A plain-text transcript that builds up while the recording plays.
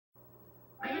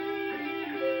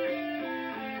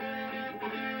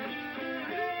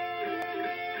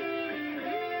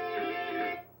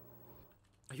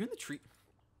you in the tree?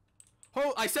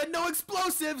 Oh, I said no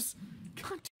explosives!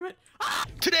 God damn it. Ah!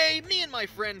 Today, me and my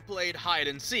friend played hide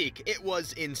and seek. It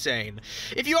was insane.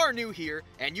 If you are new here,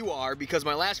 and you are because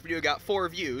my last video got 4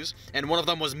 views, and one of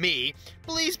them was me,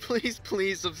 please, please,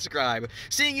 please subscribe.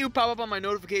 Seeing you pop up on my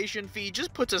notification feed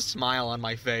just puts a smile on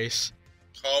my face.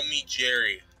 Call me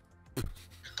Jerry.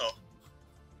 Oh.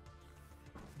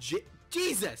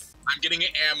 Jesus! I'm getting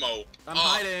ammo. I'm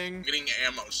hiding. I'm getting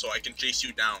ammo so I can chase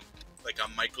you down. Like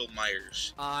I'm Michael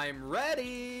Myers. I'm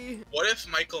ready. What if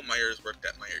Michael Myers worked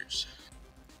at Myers?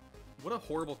 What a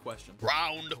horrible question.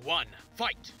 Round 1,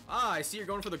 fight. Ah, I see you're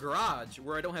going for the garage,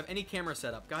 where I don't have any camera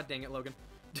set up. God dang it, Logan.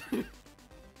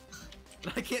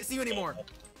 I can't see you anymore.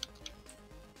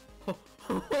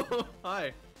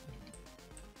 Hi.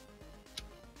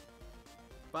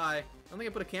 Bye. I don't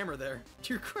think I put a camera there.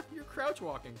 You're crouch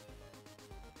walking.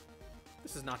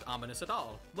 This is not ominous at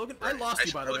all. Logan, I lost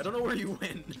you, by the way. I don't know where you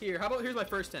went. Here's my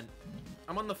first hint.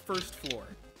 I'm on the first floor.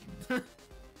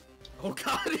 Oh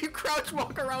god, you crouch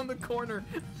walk around the corner.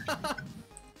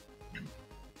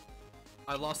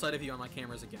 I lost sight of you on my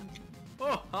cameras again.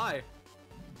 Oh, hi.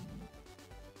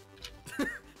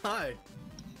 Hi.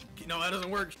 No, that doesn't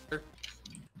work. Sure.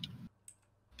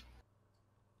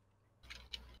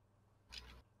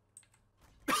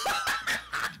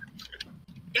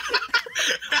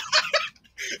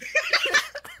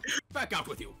 Back out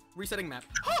with you. Resetting map.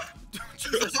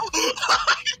 Jesus.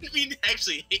 I didn't mean to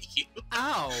actually hit you.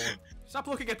 Ow. Stop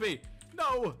looking at me.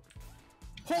 No.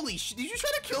 Holy sh! Did you try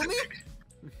to kill me?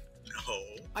 No.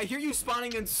 I hear you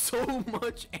spawning in so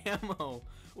much ammo.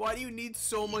 Why do you need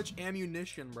so much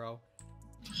ammunition, bro?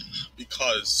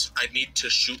 Because I need to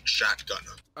shoot shotgun.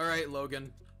 Alright,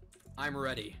 Logan. I'm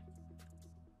ready.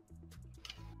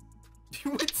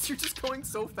 You're just going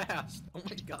so fast. Oh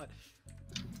my god.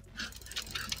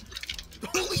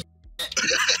 Holy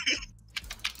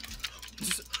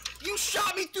You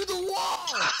shot me through the wall!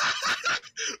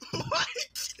 What?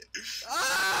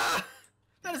 Ah!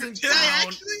 That doesn't Did count. I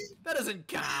actually? That doesn't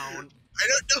count. I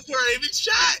don't know where I even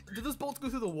shot. Did those bolts go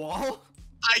through the wall?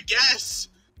 I guess.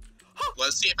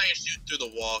 Let's see if I can shoot through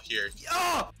the wall here.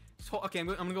 Oh! So, okay, I'm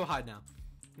gonna go hide now.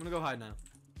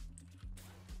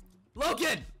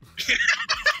 Logan!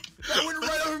 That went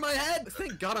right over my head!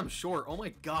 Thank god I'm short. Oh my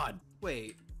god.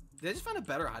 Wait. Did I just find a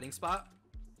better hiding spot?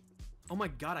 Oh my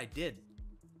god, I did.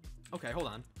 Okay, hold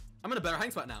on. I'm in a better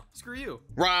hiding spot now. Screw you.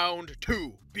 Round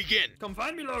 2, begin. Come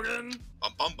find me, Logan!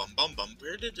 Bum bum bum bum bum.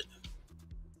 Where did it?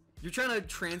 You're trying to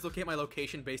translocate my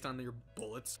location based on your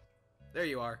bullets. There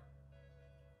you are.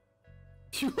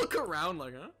 You look around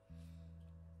like, huh?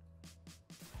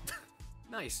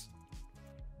 Nice.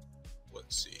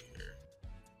 Let's see here.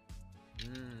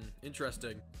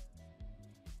 Interesting.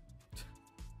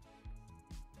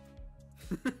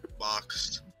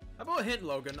 Boxed. How about a hint,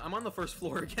 Logan? I'm on the first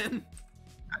floor again.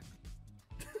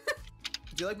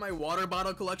 Do you like my water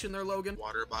bottle collection there, Logan?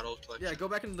 Water bottle collection? Yeah, go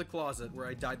back into the closet where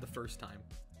I died the first time.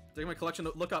 Do you like my collection?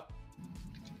 Look up.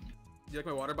 Do you like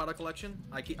my water bottle collection?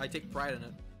 I take pride in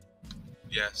it.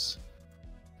 Yes.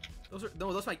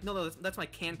 That's my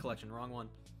can collection. Wrong one.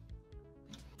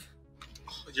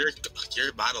 Oh,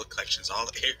 your bottle collection's all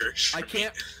errors. I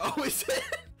can't. Oh, is it?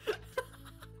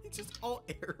 It's just all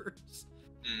errors.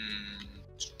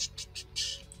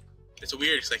 It's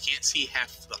weird because I can't see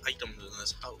half the items in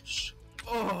this house.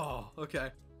 Oh,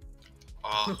 okay.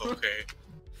 Oh, okay.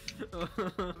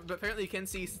 But apparently you can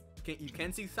see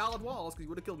solid walls because you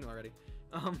would have killed me already.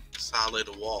 Solid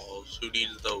walls. Who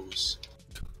needs those?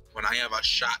 When I have a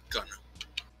shotgun.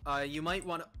 You might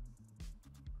want to.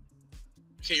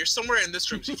 Okay, you're somewhere in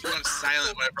this room, so you can go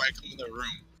silent whenever I come in the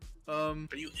room.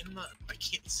 Are you in the? I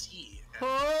can't see.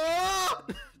 Oh!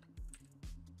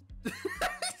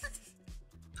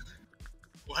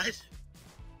 What?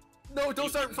 No, don't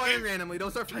start firing randomly.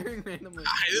 Don't start firing randomly.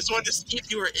 I just wanted to see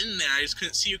if you were in there. I just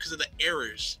couldn't see you because of the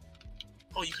errors.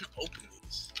 Oh, you can open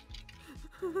these.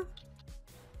 Are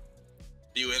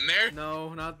you in there?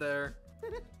 No, not there.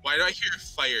 Why do I hear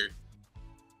fire?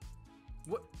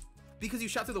 What? Because you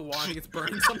shot through the wall. I think it's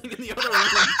burning something in the other room.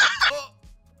 Oh!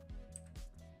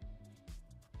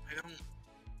 I don't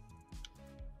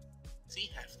see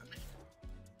half the man.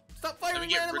 Stop firing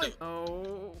randomly.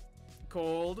 Oh,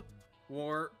 cold,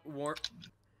 war. What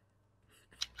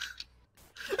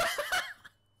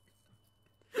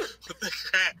the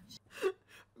crap?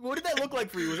 What did that look like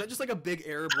for you? Was that just like a big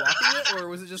error blocking it, or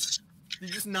was it just you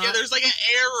just not? Yeah, there's like an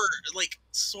error, like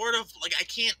sort of, like I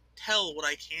can't tell what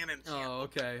I can and can't. Oh,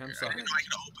 okay. I'm sorry. I didn't know I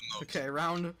could open those. Okay,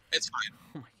 round. It's fine.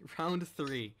 Oh my, round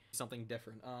 3. Something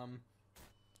different.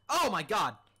 Oh my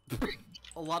god.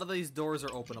 A lot of these doors are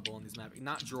openable in these maps.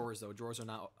 Not drawers, though. Drawers are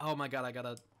not. Oh my god, I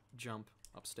gotta jump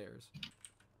upstairs.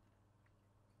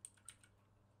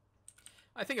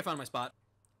 I think I found my spot.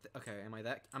 Okay, am I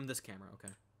that? I'm this camera,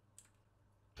 okay.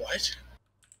 What?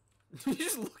 You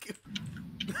just look.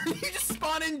 You just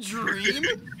spawn in Dream?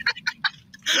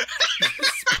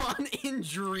 Spawn in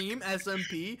Dream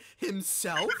SMP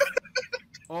himself?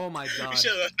 Oh my god. You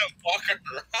should let him walk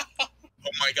around.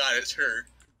 Oh my god, it's her.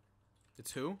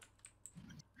 It's who?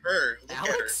 Her. Look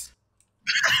Alex?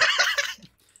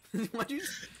 Why'd you?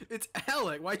 It's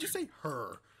Alec. Why'd you say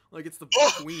her? Like it's the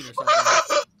queen or something.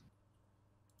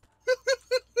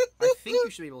 I think you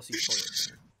should be able to see toilets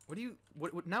there. What do you?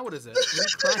 What? Now what is it? What are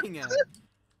you crying at?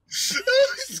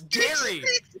 It's Gary.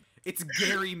 It's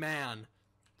Gary Man.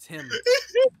 It's him.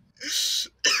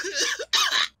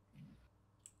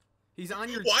 He's on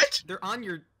your. What? They're on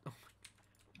your. Oh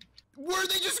my, where'd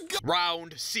they just go?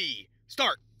 Round C.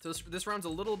 Start. So this round's a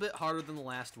little bit harder than the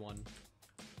last one.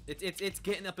 It's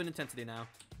getting up in intensity now.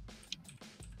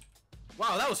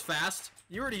 Wow, that was fast.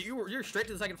 You're straight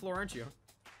to the second floor, aren't you?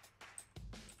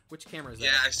 Which camera is that?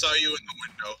 Yeah, I saw you in the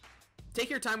window. Take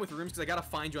your time with rooms because I gotta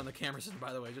find you on the camera system,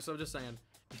 by the way. I'm just saying.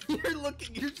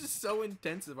 You're just so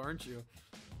intensive, aren't you?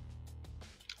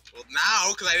 Well,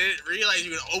 now, because I didn't realize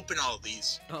you would open all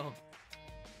these. Oh.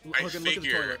 I Look at the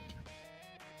figure. toilet.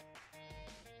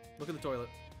 Look at the toilet.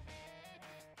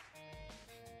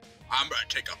 I'm gonna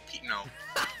take a pee. No.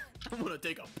 I'm gonna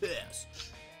take a piss.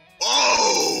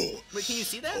 Oh! Wait, can you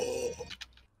see that? Oh.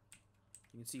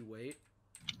 You can see, wait.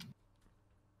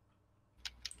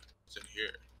 It's in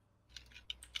here.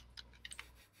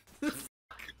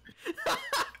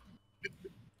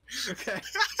 Okay.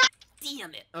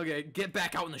 Damn it. Okay, get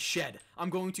back out in the shed. I'm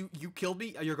going to. You killed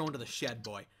me. You're going to the shed,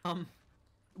 boy.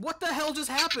 What the hell just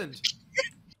happened?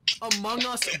 Among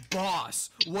Us boss.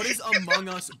 What is Among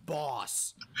Us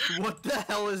boss? What the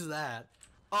hell is that?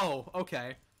 Oh,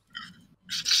 okay.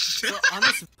 So on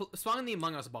this, spawn the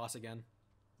Among Us boss again.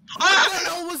 What the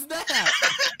hell was that?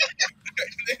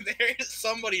 There's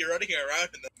somebody running around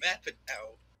in the map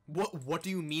now. What do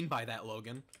you mean by that,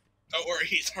 Logan? Don't worry,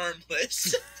 he's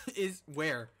harmless. Is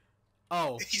where?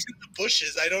 Oh. He's in the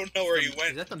bushes. I don't know where he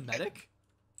went. Is that the medic?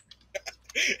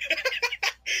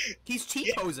 He's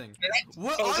T-posing.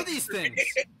 What are these things?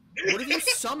 What have you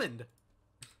summoned?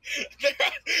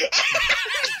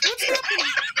 What's happening?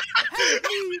 Help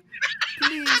me!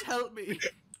 Please help me.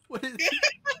 What is?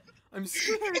 I'm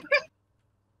scared.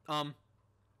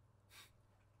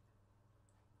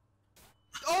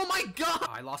 Oh my god!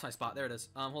 I lost my spot. There it is.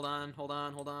 Hold on.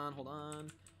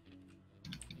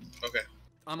 Okay.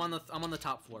 I'm on the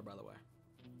top floor, by the way.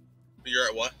 You're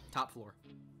at what? Top floor.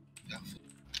 No.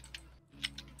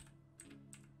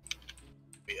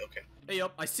 Okay. Hey,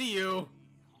 yup, I see you.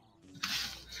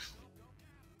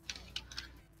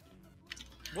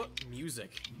 What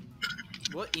music?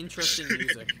 What interesting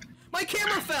music? My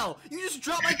camera fell! You just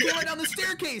dropped my camera down the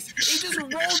staircase! It just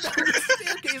rolled down the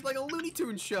staircase like a Looney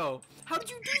Tunes show! How did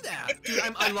you do that? Dude,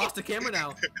 I lost a camera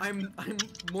now. I'm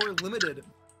more limited.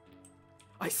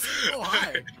 I see. Oh,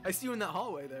 hi. I see you in that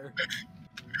hallway there.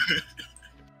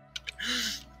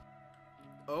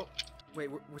 Oh, wait,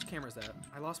 which camera is that?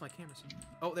 I lost my cameras.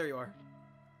 Oh, there you are.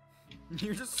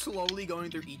 You're just slowly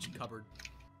going through each cupboard.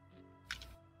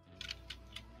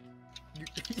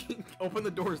 Open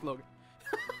the doors, Logan.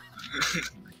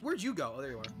 Where'd you go? Oh,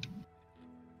 there you are.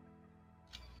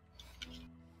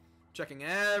 Checking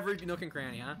every nook and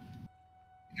cranny, huh?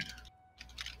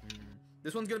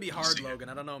 This one's gonna be hard, Logan.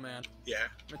 I don't know, man. Yeah.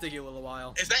 It's gonna take you a little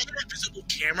while. Is that your invisible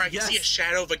camera? I can see a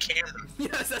shadow of a camera.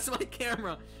 Yes, that's my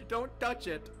camera. Don't touch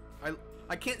it.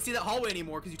 I can't see that hallway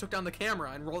anymore because you took down the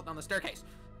camera and rolled it down the staircase.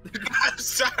 I'm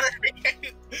sorry.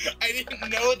 I didn't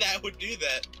know that would do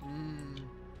that.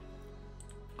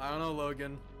 I don't know,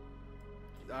 Logan.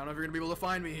 I don't know if you're gonna be able to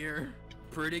find me here.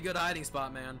 Pretty good hiding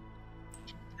spot, man.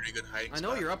 Pretty good hiding I know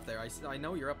spot. you're up there. I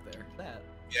know you're up there. That.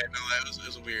 Yeah, no, it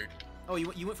was weird. Oh,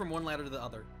 you went from one ladder to the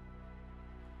other.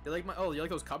 You like you like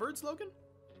those cupboards, Logan?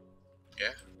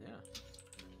 Yeah. Yeah.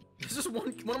 It's just one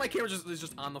of my cameras is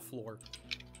just on the floor.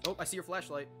 Oh, I see your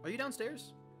flashlight. Are you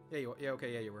downstairs? Yeah, you are. Yeah,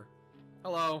 okay, yeah, you were.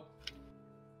 Hello.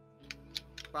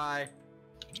 Bye.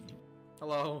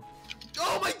 Hello.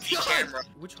 Oh my god! Camera.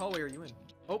 Which hallway are you in?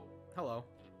 Oh, hello.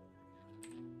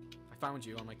 I found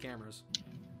you on my cameras.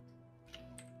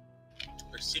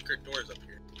 There's secret doors up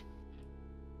here.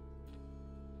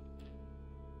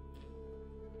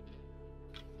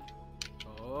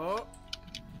 Oh.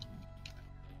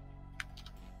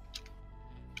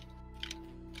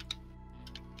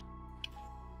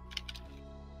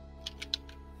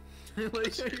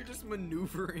 Like how you're just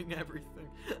maneuvering everything.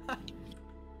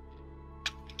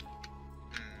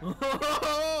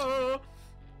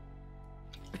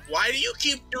 Why do you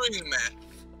keep doing that?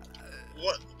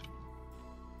 What?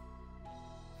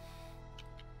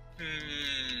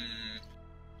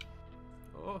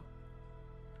 Oh.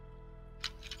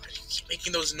 Why do you keep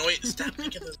making those noises? Stop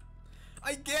making those.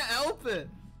 I can't help it.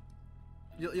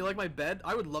 You like my bed?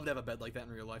 I would love to have a bed like that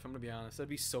in real life. I'm gonna be honest. That'd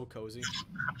be so cozy.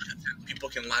 People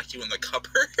can lock you in the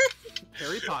cupboard.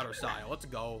 Harry Potter style. Let's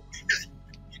go.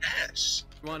 Yes.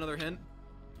 You want another hint?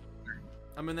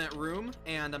 I'm in that room,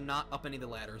 and I'm not up any of the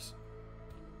ladders.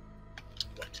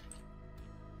 What?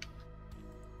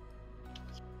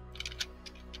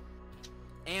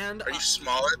 And Are you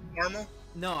smaller than normal?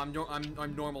 no,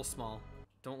 I'm normal small.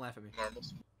 Don't laugh at me. Normal.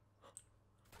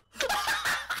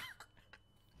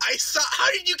 I saw.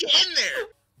 How did you get in there?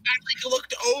 I like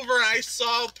looked over and I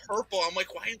saw purple. I'm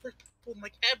like, why is there purple in my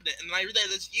cabinet? And I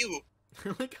realized it's you.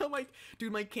 Like how my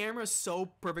camera so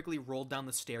perfectly rolled down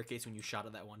the staircase when you shot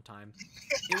it that one time.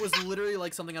 It was literally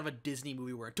like something out of a Disney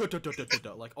movie where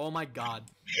like, oh my god,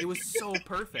 it was so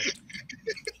perfect.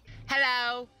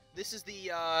 Hello. This is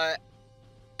the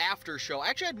after show. I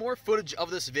actually had more footage of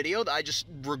this video that I just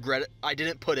regret I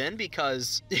didn't put in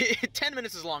because 10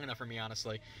 minutes is long enough for me,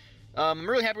 honestly. I'm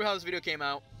really happy with how this video came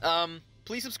out.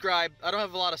 Please subscribe. I don't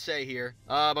have a lot to say here.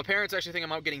 My parents actually think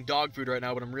I'm out getting dog food right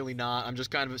now, but I'm really not. I'm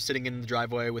just kind of sitting in the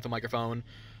driveway with a microphone.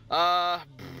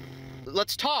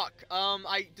 Let's talk.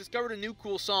 I discovered a new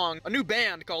cool song, a new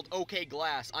band called OK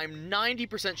Glass. I'm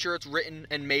 90% sure it's written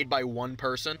and made by one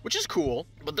person, which is cool.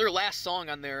 But their last song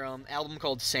on their album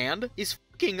called Sand is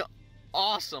fucking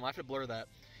awesome. I have to blur that.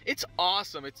 It's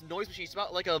awesome. It's Noise Machine. It's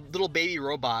about like a little baby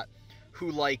robot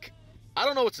who like, I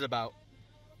don't know what it's about.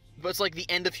 But it's like the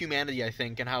end of humanity, I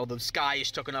think, and how the sky is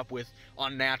taken up with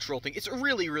unnatural things. It's a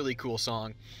really, really cool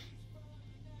song.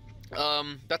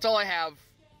 That's all I have.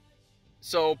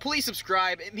 So please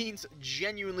subscribe. It means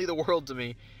genuinely the world to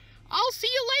me. I'll see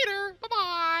you later.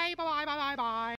 Bye-bye. Bye-bye. Bye-bye. Bye.